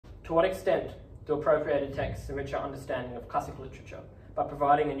To what extent do appropriated texts enrich our understanding of classical literature by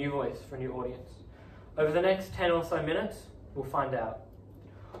providing a new voice for a new audience? Over the next 10 or so minutes, we'll find out.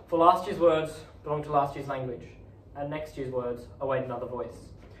 For last year's words belong to last year's language, and next year's words await another voice.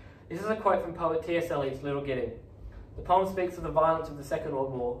 This is a quote from poet T.S. Eliot's Little Gidding. The poem speaks of the violence of the Second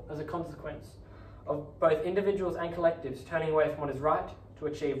World War as a consequence of both individuals and collectives turning away from what is right to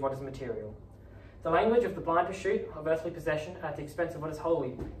achieve what is material. The language of the blind pursuit of earthly possession at the expense of what is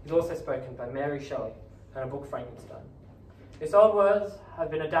holy is also spoken by Mary Shelley in her book Frankenstein. Its old words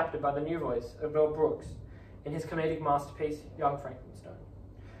have been adapted by the new voice of Mel Brooks in his comedic masterpiece Young Frankenstein.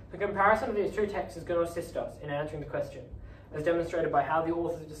 The comparison of these two texts is going to assist us in answering the question, as demonstrated by how the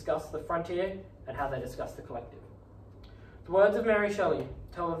authors discuss the frontier and how they discuss the collective. The words of Mary Shelley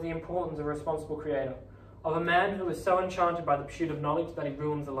tell of the importance of a responsible creator, of a man who is so enchanted by the pursuit of knowledge that he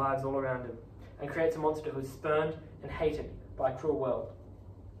ruins the lives all around him, and creates a monster who is spurned and hated by a cruel world.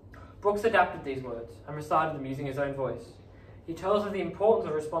 Brooks adapted these words and recited them using his own voice. He tells of the importance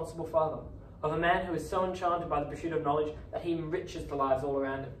of a responsible father, of a man who is so enchanted by the pursuit of knowledge that he enriches the lives all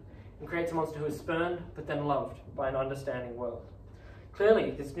around him, and creates a monster who is spurned but then loved by an understanding world. Clearly,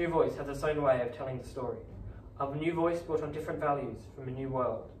 this new voice has its own way of telling the story, of a new voice built on different values from a new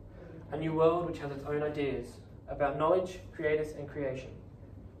world which has its own ideas about knowledge, creators, and creation.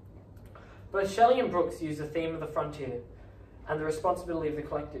 Both Shelley and Brooks use the theme of the frontier and the responsibility of the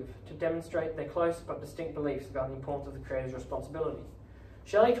collective to demonstrate their close but distinct beliefs about the importance of the creator's responsibility.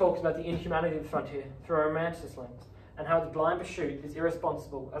 Shelley talks about the inhumanity of the frontier through a romanticist lens, and how its blind pursuit is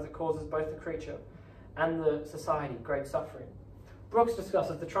irresponsible as it causes both the creature and the society great suffering. Brooks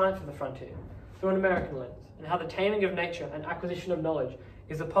discusses the triumph of the frontier through an American lens, and how the taming of nature and acquisition of knowledge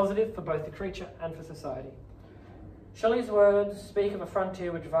is a positive for both the creature and for society. Shelley's words speak of a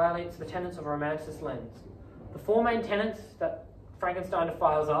frontier which violates the tenets of a romanticist lens. The four main tenets that Frankenstein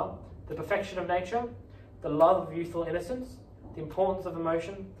defiles are the perfection of nature, the love of youthful innocence, the importance of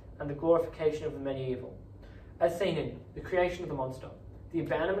emotion, and the glorification of the medieval. As seen in the creation of the monster, the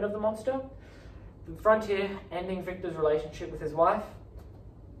abandonment of the monster, the frontier ending Victor's relationship with his wife,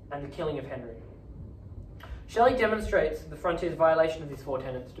 and the killing of Henry. Shelley demonstrates the frontier's violation of these four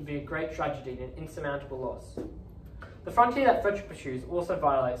tenets to be a great tragedy and an insurmountable loss. The frontier that Frederick pursues also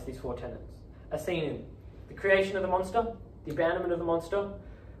violates these four tenets, as seen in the creation of the monster, the abandonment of the monster,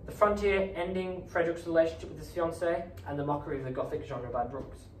 the frontier ending Frederick's relationship with his fiancée, and the mockery of the Gothic genre by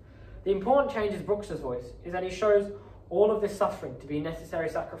Brooks. The important change in Brooks' voice is that he shows all of this suffering to be a necessary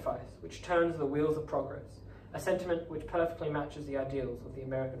sacrifice, which turns the wheels of progress, a sentiment which perfectly matches the ideals of the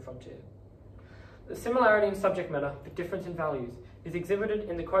American frontier. The similarity in subject matter, but difference in values, is exhibited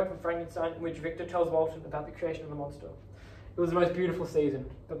in the quote from Frankenstein in which Victor tells Walton about the creation of the monster. It was the most beautiful season,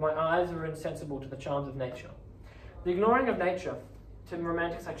 but my eyes were insensible to the charms of nature. The ignoring of nature to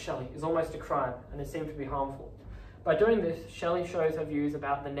romantics like Shelley is almost a crime, and it seemed to be harmful. By doing this, Shelley shows her views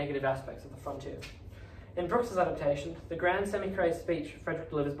about the negative aspects of the frontier. In Brooks' adaptation, the grand semi-crazed speech Frederick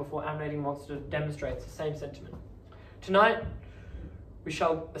delivers before animating the monster demonstrates the same sentiment. Tonight, we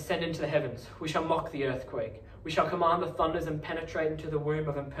shall ascend into the heavens. We shall mock the earthquake. We shall command the thunders and penetrate into the womb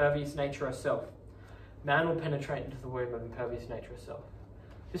of impervious nature herself. Man will penetrate into the womb of impervious nature herself.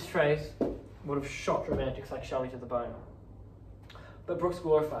 This phrase would have shocked romantics like Shelley to the bone. But Brooks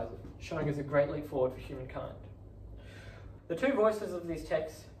glorifies it, showing as a great leap forward for humankind. The two voices of these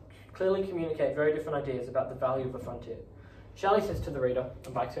texts clearly communicate very different ideas about the value of the frontier. Shelley says to the reader,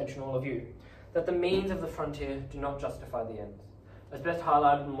 and by extension all of you, that the means of the frontier do not justify the ends. As best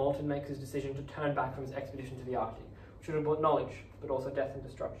highlighted when Walton makes his decision to turn back from his expedition to the Arctic, which would have brought knowledge, but also death and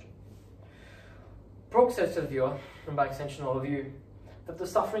destruction. Brooks says to the viewer, and by extension all of you, that the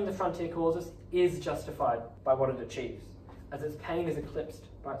suffering the frontier causes is justified by what it achieves, as its pain is eclipsed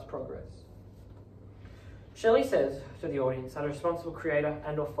by its progress. Shelley says to the audience that a responsible creator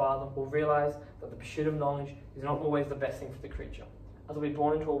and or father will realise that the pursuit of knowledge is not always the best thing for the creature, as will be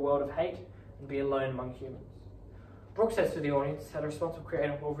born into a world of hate and be alone among humans. Brooks says to the audience that a responsible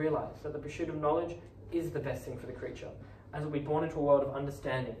creator will realise that the pursuit of knowledge is the best thing for the creature, as will be born into a world of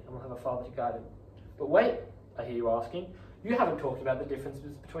understanding and will have a father to guide him. But wait, I hear you asking, you haven't talked about the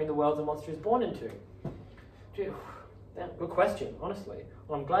differences between the worlds a monster is born into. Good question, honestly.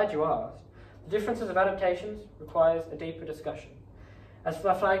 Well, I'm glad you asked. The differences of adaptations requires a deeper discussion. As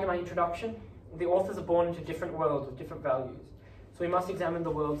I flagged in my introduction, the authors are born into different worlds with different values, so we must examine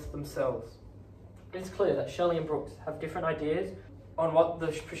the worlds themselves. It is clear that Shelley and Brooks have different ideas on what the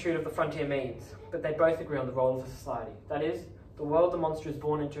pursuit of the frontier means, but they both agree on the role of the society. That is, the world the monster is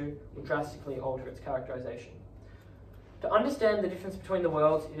born into will drastically alter its characterization. To understand the difference between the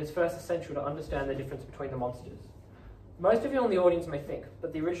worlds, it is first essential to understand the difference between the monsters. Most of you in the audience may think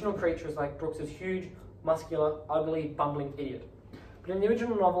that the original creature is like Brooks's huge, muscular, ugly, bumbling idiot. But in the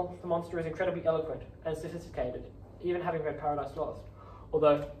original novel, the monster is incredibly eloquent and sophisticated, even having read Paradise Lost,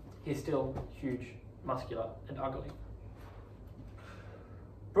 although he's still huge, muscular, and ugly.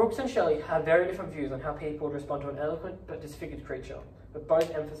 Brooks and Shelley had very different views on how people would respond to an eloquent but disfigured creature, but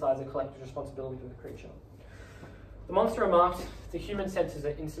both emphasise the collective responsibility of the creature. The monster remarked, "The human senses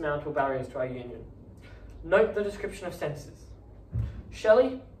are insurmountable barriers to our union." Note the description of senses.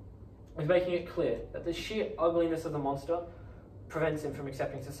 Shelley is making it clear that the sheer ugliness of the monster prevents him from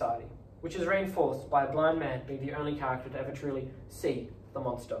accepting society, which is reinforced by a blind man being the only character to ever truly see the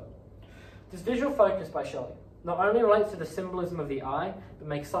monster. This visual focus by Shelley not only relates to the symbolism of the eye, but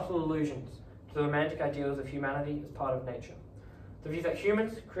makes subtle allusions to the romantic ideals of humanity as part of nature. The view that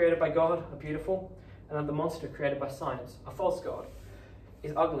humans, created by God, are beautiful, and that the monster, created by science, a false god,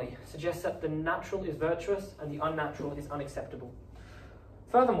 is ugly, suggests that the natural is virtuous and the unnatural is unacceptable.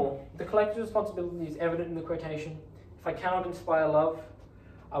 Furthermore, the collective responsibility is evident in the quotation, "If I cannot inspire love,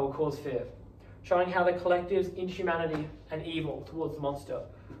 I will cause fear," showing how the collective's inhumanity and evil towards the monster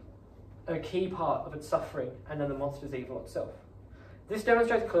are a key part of its suffering and then the monster's evil itself. This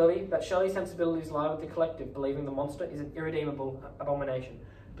demonstrates clearly that Shelley's sensibilities lie with the collective believing the monster is an irredeemable abomination,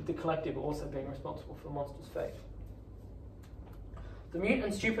 but the collective also being responsible for the monster's fate. The mute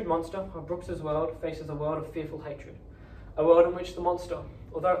and stupid monster of Brooks's world faces a world of fearful hatred, a world in which the monster,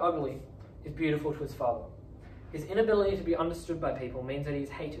 although ugly, is beautiful to his father. His inability to be understood by people means that he is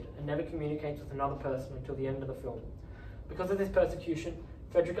hated and never communicates with another person until the end of the film. Because of this persecution,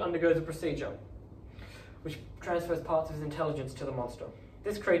 Frederick undergoes a procedure which transfers parts of his intelligence to the monster.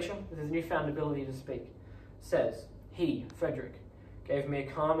 This creature, with his newfound ability to speak, says, "He, Frederick, gave me a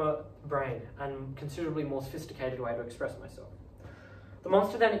calmer brain and considerably more sophisticated way to express myself." The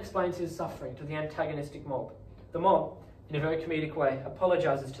monster then explains his suffering to the antagonistic mob. The mob, in a very comedic way,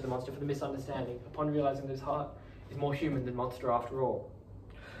 apologises to the monster for the misunderstanding upon realising that his heart is more human than monster after all.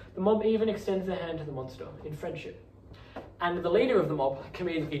 The mob even extends their hand to the monster in friendship. And the leader of the mob, a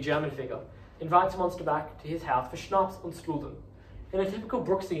comedically German figure, invites the monster back to his house for Schnaps und Strudel. In a typical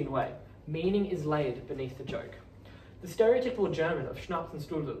Brooksian way, meaning is laid beneath the joke. The stereotypical German of Schnaps und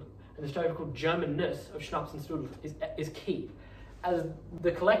Strudel and the stereotypical Germanness of Schnaps und Strudel is key, as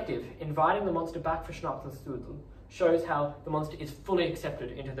the collective inviting the monster back for Schnaps und Strudel shows how the monster is fully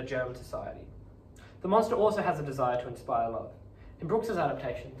accepted into the German society. The monster also has a desire to inspire love. In Brooks's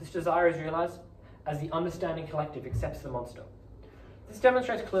adaptation, this desire is realised as the understanding collective accepts the monster. This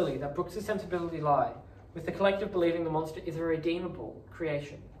demonstrates clearly that Brooks's sensibility lie with the collective believing the monster is a redeemable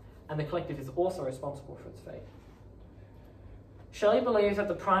creation, and the collective is also responsible for its fate. Shelley believes that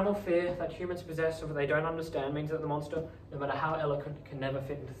the primal fear that humans possess of what they don't understand means that the monster, no matter how eloquent, can never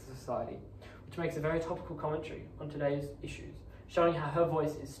fit into society, which makes a very topical commentary on today's issues, showing how her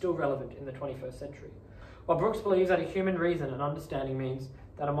voice is still relevant in the 21st century. While Brooks believes that a human reason and understanding means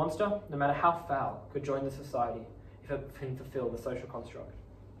that a monster, no matter how foul, could join the society if it can fulfill the social construct.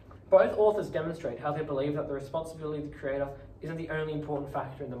 Both authors demonstrate how they believe that the responsibility of the creator isn't the only important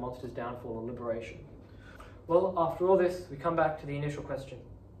factor in the monster's downfall or liberation. Well, after all this, we come back to the initial question.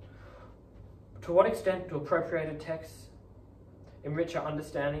 To what extent do appropriated texts enrich our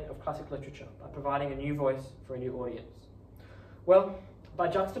understanding of classic literature by providing a new voice for a new audience? Well, by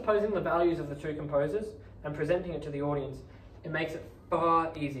juxtaposing the values of the two composers and presenting it to the audience, it makes it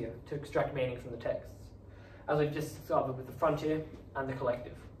far easier to extract meaning from the texts, as we've just discovered with the frontier and the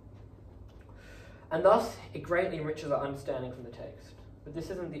collective. And thus, it greatly enriches our understanding from the text. But this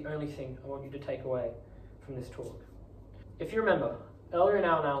isn't the only thing I want you to take away from this talk. If you remember, earlier in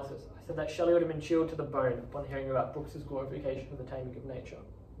our analysis, I said that Shelley would have been chilled to the bone upon hearing about Brooks's glorification of the taming of nature.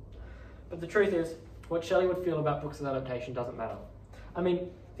 But the truth is, what Shelley would feel about Brooks's adaptation doesn't matter. I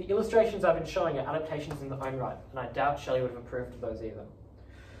mean, the illustrations I've been showing are adaptations in their own right, and I doubt Shelley would have approved of those either.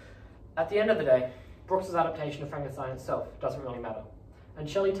 At the end of the day, Brooks's adaptation of Frankenstein itself doesn't really matter, and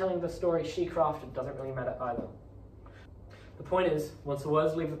Shelley telling the story she crafted doesn't really matter either. The point is, once the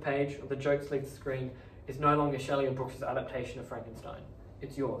words leave the page or the jokes leave the screen, it's no longer Shelley or Brooks's adaptation of Frankenstein.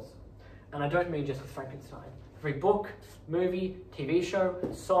 It's yours. And I don't mean just with Frankenstein. Every book, movie, TV show,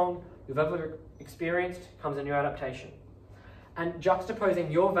 song you've ever experienced comes a new adaptation. And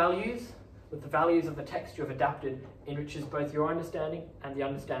juxtaposing your values with the values of the text you have adapted enriches both your understanding and the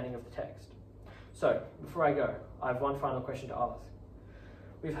understanding of the text. So, before I go, I have one final question to ask.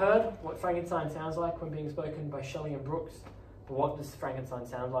 We've heard what Frankenstein sounds like when being spoken by Shelley and Brooks, but what does Frankenstein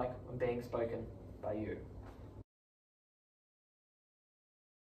sound like when being spoken by you?